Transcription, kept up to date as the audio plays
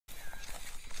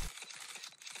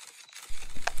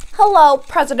Hello,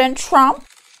 President Trump.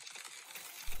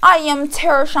 I am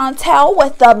Tara Chantel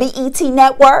with the BET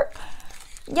Network.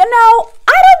 You know,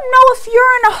 I don't know if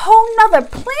you're in a whole nother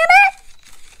planet,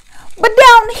 but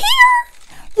down here,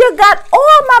 you got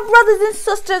all my brothers and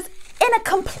sisters in a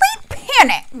complete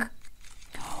panic.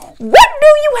 What do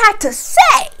you have to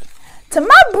say to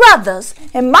my brothers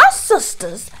and my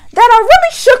sisters that are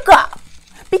really shook up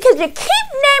because you keep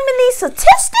naming these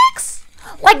statistics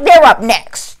like they're up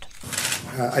next?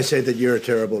 I say that you're a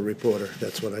terrible reporter.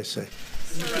 That's what I say.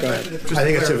 Go ahead. I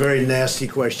think it's a very nasty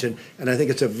question, and I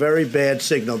think it's a very bad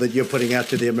signal that you're putting out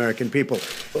to the American people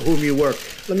for whom you work.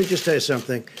 Let me just tell you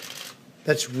something.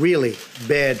 That's really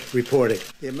bad reporting.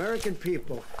 The American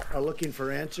people are looking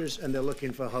for answers, and they're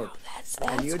looking for hope. That's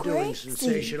and you're crazy. doing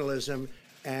sensationalism,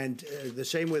 and the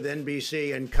same with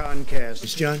NBC and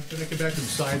Comcast. John? Can I come back to the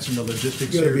science and the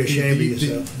logistics? You ought to be here? ashamed of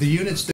yourself. The units